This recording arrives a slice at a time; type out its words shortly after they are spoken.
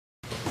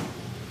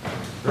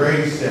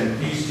Grace and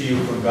peace to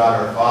you from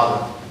God our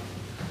Father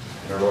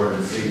and our Lord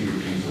and Savior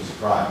Jesus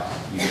Christ.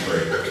 We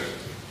pray.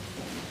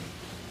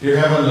 Dear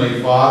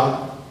Heavenly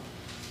Father,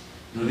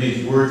 through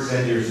these words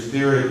send your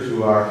Spirit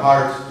to our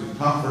hearts to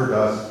comfort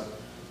us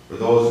for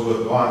those who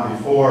have gone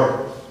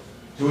before,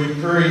 to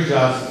encourage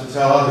us to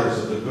tell others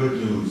of the good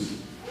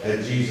news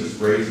that Jesus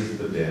raises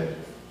the dead.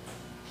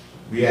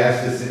 We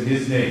ask this in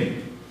his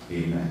name.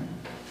 Amen.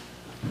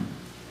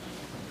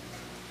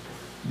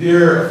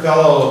 Dear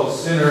fellow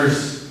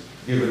sinners,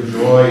 given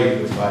joy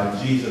to find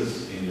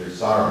Jesus in your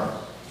sorrow.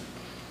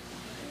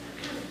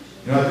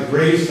 You know, at the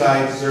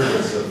graveside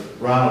service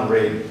of Ronald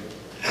Reagan,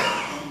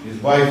 his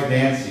wife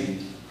Nancy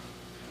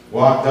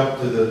walked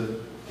up to the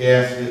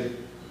casket,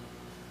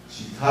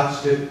 she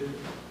touched it, and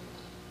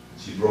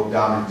she broke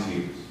down in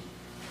tears.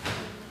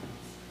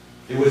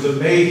 It was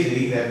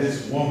amazing that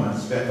this woman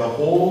spent the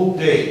whole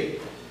day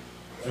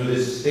through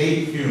this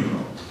state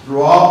funeral,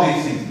 through all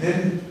these things,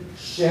 didn't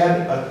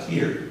shed a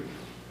tear.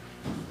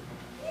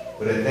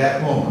 But at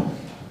that moment,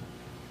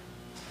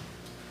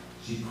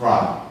 she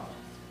cried.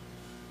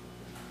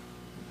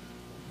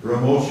 Her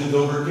emotions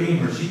overcame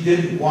her. She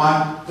didn't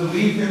want to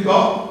leave him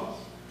go.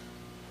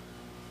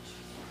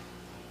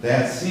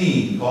 That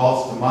scene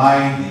calls to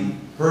mind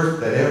the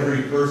hurt that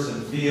every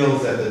person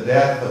feels at the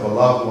death of a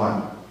loved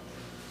one.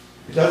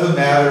 It doesn't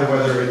matter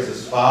whether it's a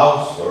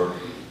spouse or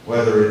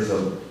whether it's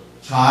a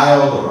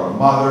child or a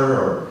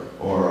mother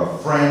or a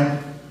friend.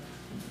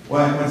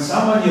 When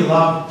someone you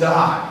love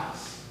dies,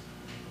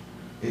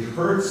 it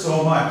hurts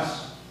so much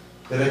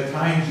that at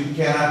times you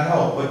cannot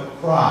help but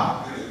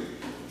cry.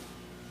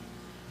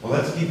 Well,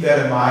 let's keep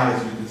that in mind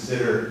as we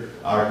consider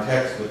our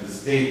text with the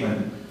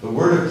statement, the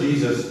word of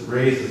Jesus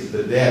raises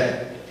the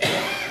dead.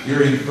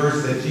 Hearing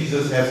first that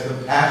Jesus has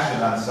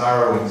compassion on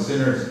sorrowing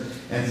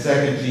sinners, and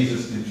second,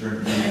 Jesus can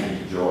turn grief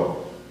into joy.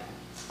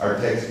 Our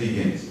text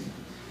begins.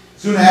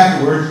 Soon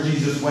afterwards,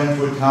 Jesus went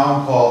to a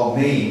town called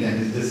Nain, and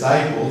his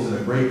disciples and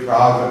a great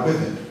crowd went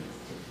with him.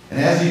 And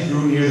as he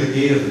drew near the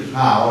gate of the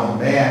town,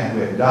 a man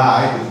who had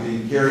died was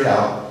being carried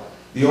out,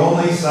 the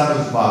only son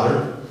of his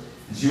mother,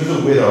 and she was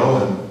a widow,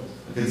 and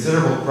a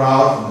considerable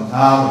crowd from the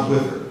town was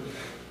with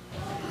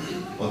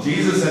her. Well,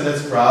 Jesus and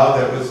this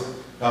crowd that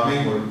was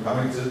coming were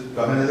coming into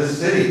the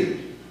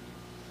city.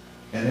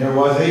 And there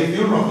was a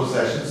funeral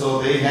procession,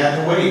 so they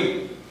had to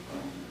wait.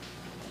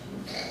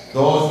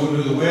 Those who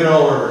knew the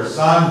widow or her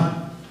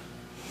son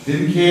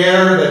didn't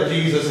care that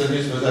Jesus and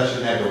his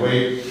procession had to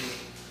wait.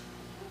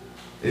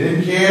 They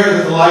didn't care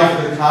that the life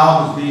of the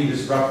town was being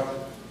disrupted.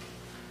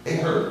 They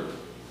heard.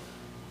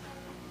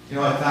 You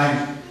know, at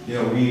times,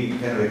 we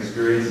kind of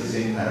experience the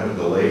same kind of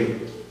a delay.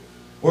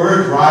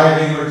 We're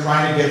driving, we're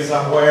trying to get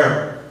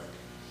somewhere.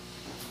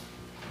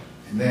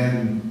 And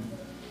then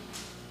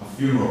a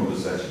funeral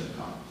procession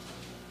comes.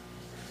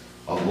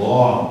 A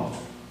long.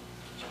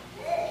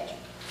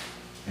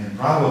 And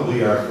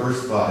probably our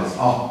first thought is,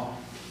 oh,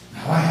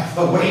 now I have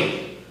to wait.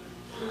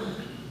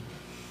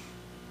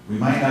 We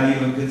might not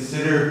even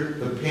consider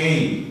the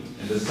pain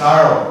and the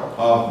sorrow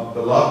of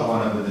the loved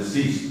one of the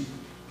deceased.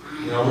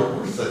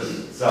 We're such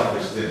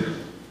selfish sinners.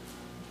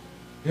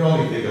 We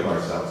only think of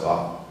ourselves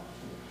often.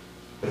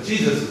 But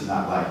Jesus is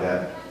not like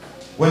that.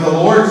 When the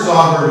Lord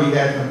saw her, he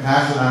had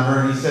compassion on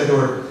her, and he said to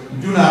her,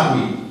 "Do not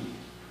weep."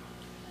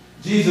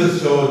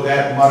 Jesus showed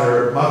that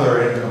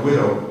mother and the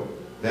widow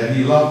that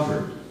he loved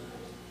her.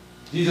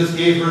 Jesus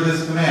gave her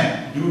this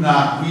command, "Do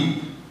not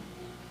weep,"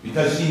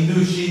 because he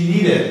knew she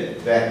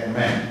needed that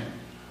command.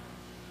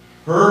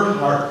 Her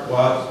heart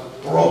was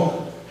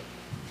broken.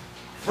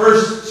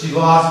 First, she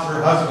lost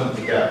her husband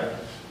to death.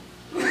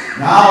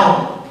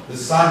 Now, the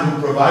son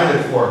who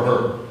provided for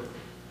her.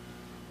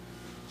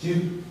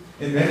 She,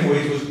 in many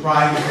ways, was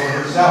crying for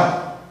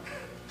herself.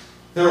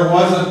 There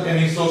wasn't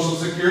any Social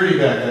Security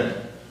back then.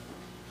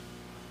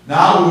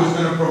 Now, who was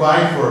going to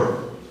provide for her?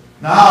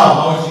 Now,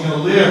 how is she going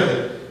to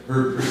live?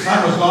 Her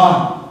son was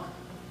gone.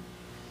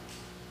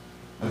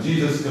 Now,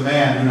 Jesus'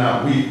 command, "Do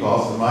not weep,"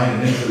 calls to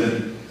mind an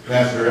incident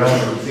Pastor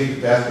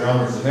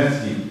Elmer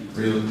Zemensky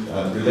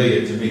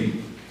related to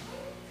me.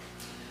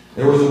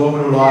 There was a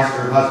woman who lost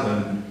her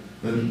husband.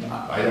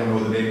 I don't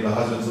know the name of the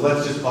husband, so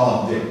let's just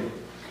call him Dick.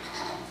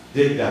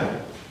 Dick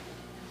died.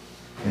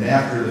 And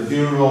after the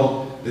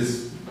funeral,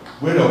 this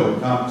widow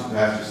would come to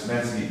Pastor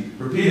Zemensky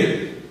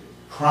repeatedly,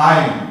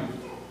 crying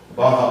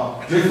about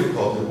how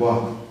difficult it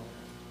was.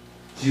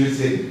 She would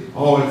say,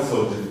 "Oh, it's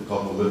so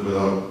difficult to live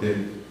without Dick.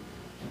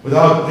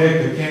 Without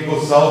Dick, I can't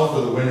go south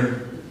for the winter.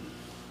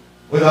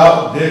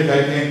 Without Dick,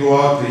 I can't go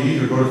out to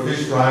eat or go to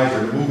fish fries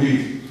or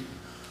movies.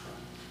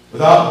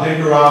 Without Dick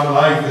around,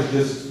 life is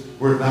just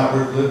not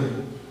worth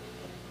living."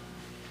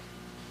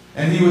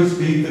 And he would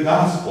speak the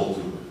gospel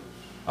to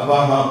her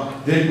about how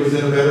Dick was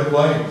in a better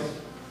place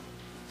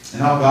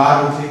and how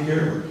God would take care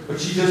of her. But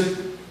she just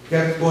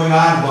kept going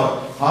on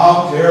about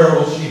how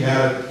terrible she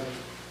had it.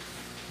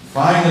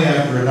 Finally,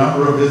 after a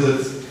number of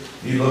visits,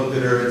 he looked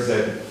at her and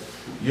said,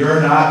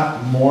 "You're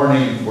not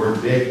mourning for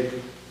Dick.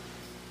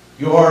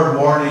 You're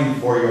mourning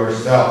for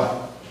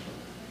yourself.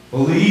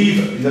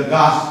 Believe the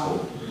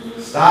gospel.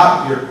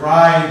 Stop your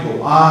crying,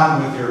 go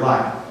on with your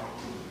life.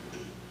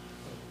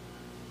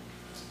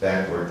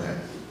 Back to our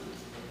text.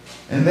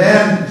 And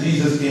then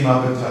Jesus came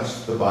up and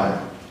touched the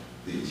Bible.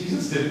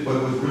 Jesus did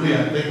what was really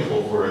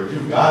unthinkable for a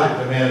Jew. God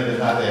had commanded them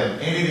not to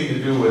have anything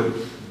to do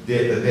with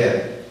the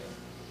dead.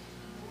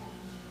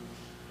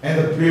 And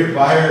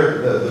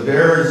the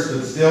bearers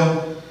stood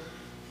still.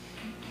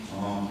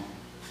 Oh,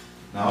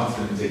 now it's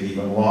going to take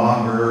even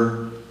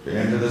longer to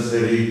enter the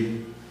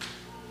city.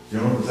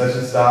 Funeral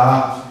procession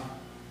stopped.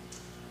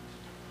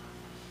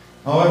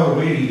 However,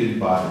 waiting didn't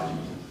bother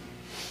Jesus.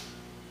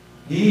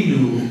 He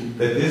knew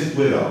that this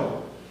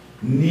widow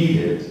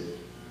needed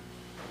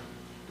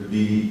to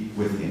be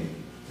with him,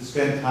 to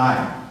spend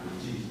time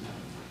with Jesus.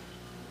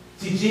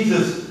 See,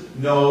 Jesus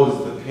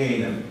knows the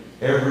pain of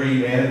every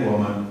man and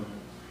woman,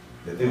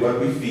 what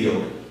we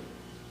feel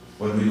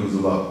when we lose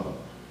a loved one.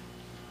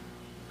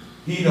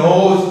 He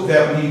knows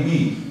that we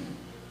weep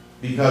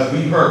because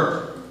we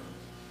hurt,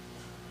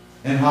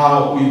 and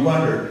how we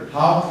wonder,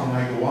 how can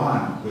I go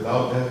on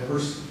without that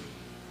person?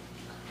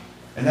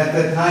 And at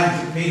that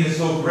time, the pain is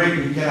so great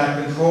we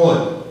cannot control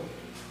it.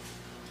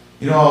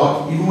 You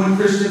know, even when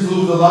Christians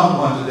lose a loved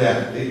one to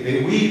death,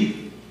 they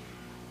weep.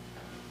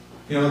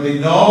 You know, they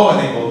know and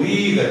they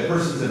believe that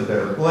person's in a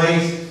better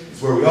place.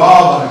 It's where we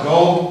all want to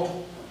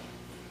go.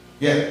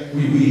 Yet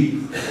we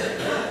weep.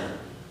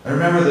 I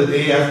remember the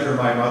day after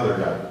my mother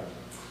died.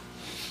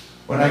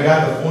 When I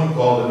got the phone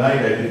call tonight,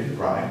 I didn't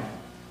cry.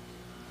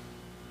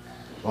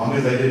 As long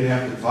as I didn't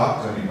have to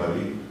talk to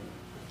anybody,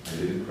 I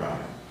didn't cry.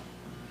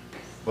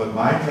 But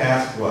my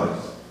task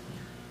was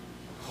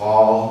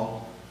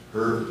call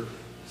her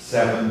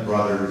 7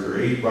 brothers or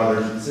 8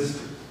 brothers and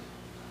sisters.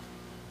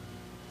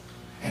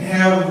 And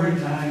every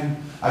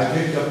time I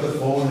picked up the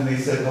phone and they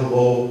said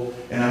hello,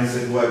 and I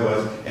said who I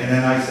was, and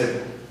then I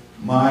said,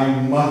 my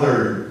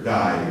mother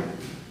died,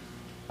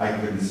 I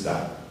couldn't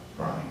stop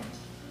crying.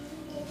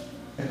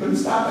 I couldn't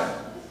stop it.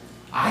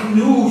 I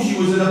knew she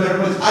was in a better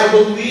place. I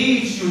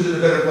believed she was in a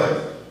better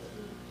place.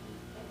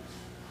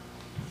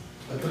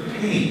 But the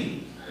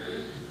pain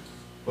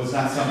was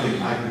not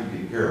something I could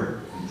take care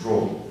of,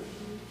 control.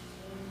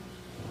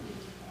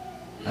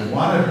 I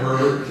wanted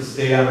her to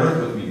stay on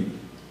earth with me.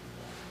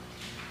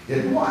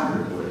 Didn't want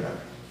her to go to heaven.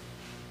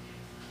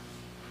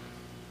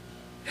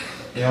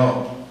 You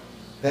know,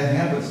 that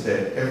happens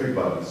to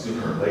everybody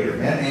sooner or later,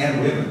 men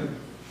and women.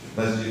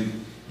 Unless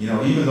you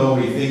know, even though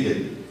we think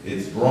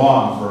it's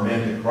wrong for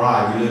men to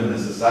cry, we live in a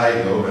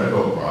society, oh, men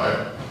don't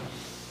cry.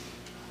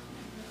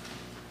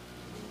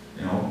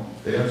 You know,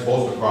 they're not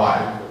supposed to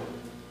cry.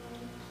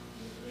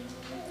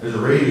 There's a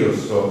radio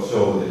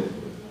show that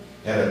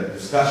had a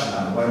discussion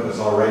on when it was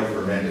all right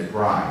for men to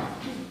cry.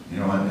 You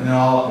know, and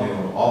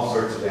all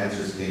sorts of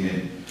answers came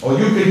in. Oh,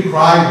 you can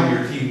cry when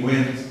your team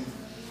wins.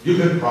 You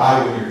can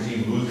cry when your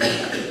team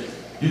loses.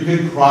 You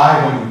can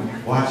cry when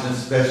you watch an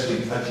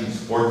especially touching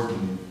sports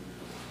movie.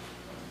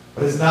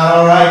 But it's not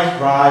all right to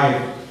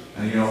cry.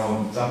 And you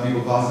know, some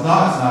people call it,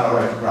 no, it's not all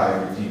right to cry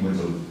if your team wins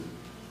or loses.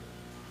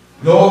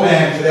 No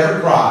man should ever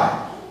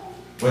cry,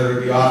 whether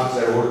it be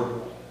office at work.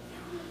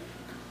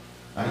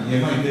 I mean,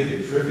 you might think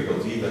it's trivial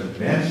to even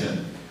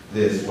mention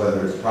this,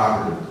 whether it's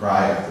proper to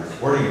cry after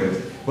sporting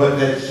events, but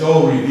that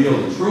show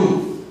revealed the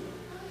truth.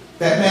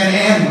 That men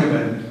and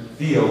women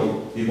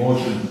feel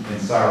emotions and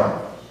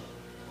sorrow.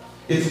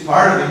 It's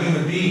part of the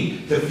human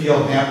being to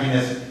feel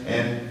happiness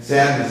and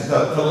sadness,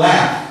 to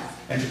laugh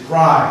and to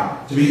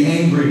cry, to be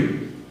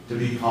angry, to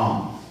be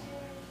calm.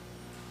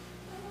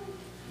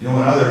 You know,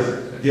 when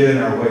others get in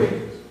our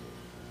way,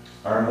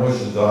 our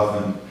emotions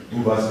often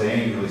move us to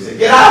angrily say,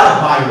 get out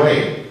of my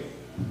way.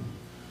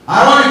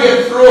 I want to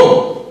get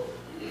through.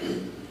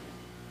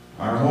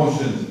 Our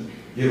emotions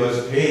give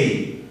us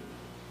pain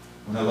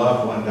when a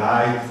loved one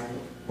dies,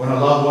 when a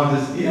loved one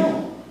is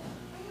ill.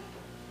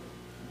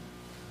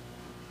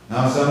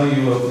 Now some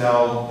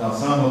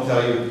will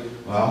tell you,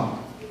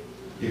 well,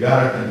 you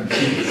got to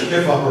keep a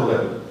stiff upper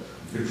lip,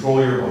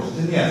 control your emotions.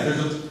 And yes,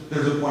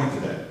 there's a point to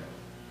that.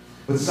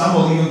 But some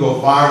will even go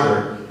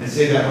farther and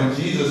say that when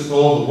Jesus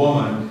told the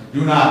woman,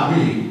 do not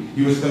weep,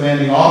 he was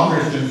commanding all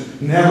Christians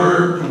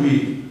never to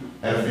weep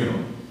at a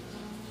funeral.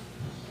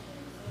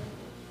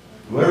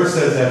 Whoever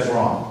says that's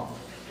wrong.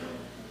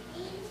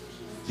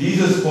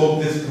 Jesus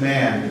spoke this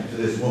command to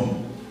this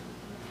woman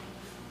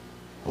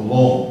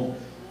alone.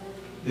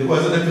 It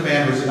wasn't a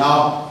command where he said,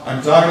 now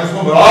I'm talking to this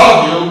woman, but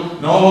all of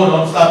you, no,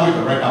 don't stop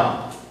weeping right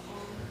now.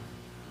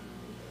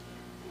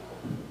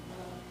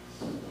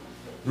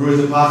 Through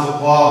his apostle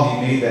Paul,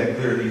 he made that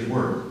clear, these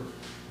words.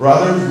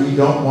 Brothers, we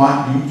don't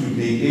want you to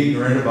be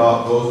ignorant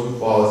about those who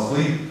fall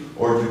asleep,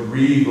 or to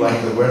grieve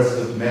like the rest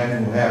of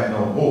men who have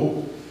no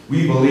hope.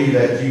 We believe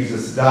that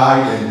Jesus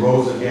died and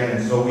rose again,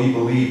 and so we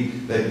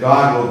believe that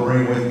God will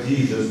bring with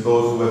Jesus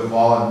those who have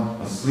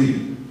fallen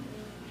asleep.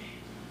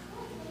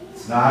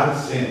 It's not a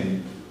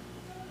sin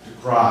to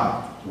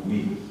cry, to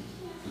weep,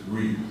 to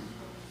grieve.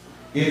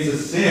 It's a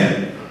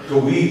sin to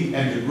weep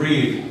and to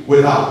grieve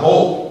without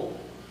hope.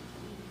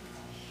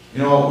 You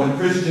know, when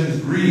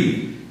Christians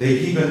grieve, they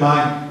keep in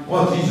mind,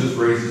 well, Jesus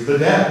raises the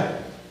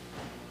dead.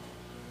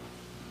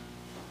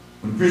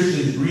 When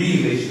Christians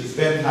grieve, they should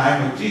spend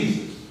time with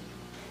Jesus.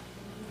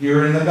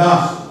 Hearing the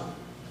gospel.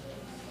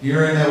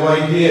 Hearing that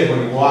what he did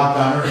when he walked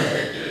on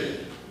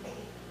earth.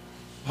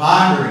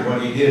 Pondering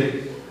what he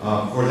did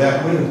for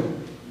that widow.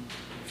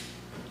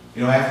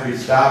 You know, after he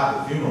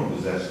stopped the funeral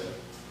procession,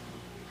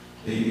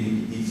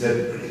 he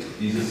said,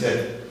 Jesus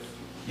said,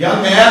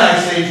 "Young man, I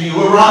say to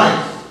you,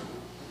 arise."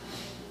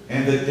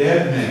 And the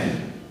dead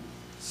man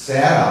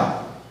sat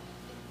up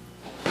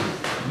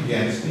and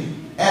began to speak.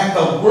 At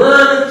the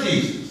word of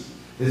Jesus,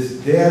 this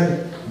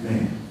dead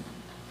man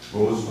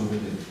rose from the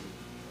dead.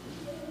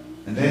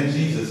 And then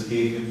Jesus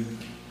gave him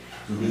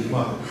to his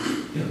mother.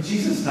 You know,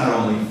 Jesus not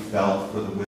only felt for the widow,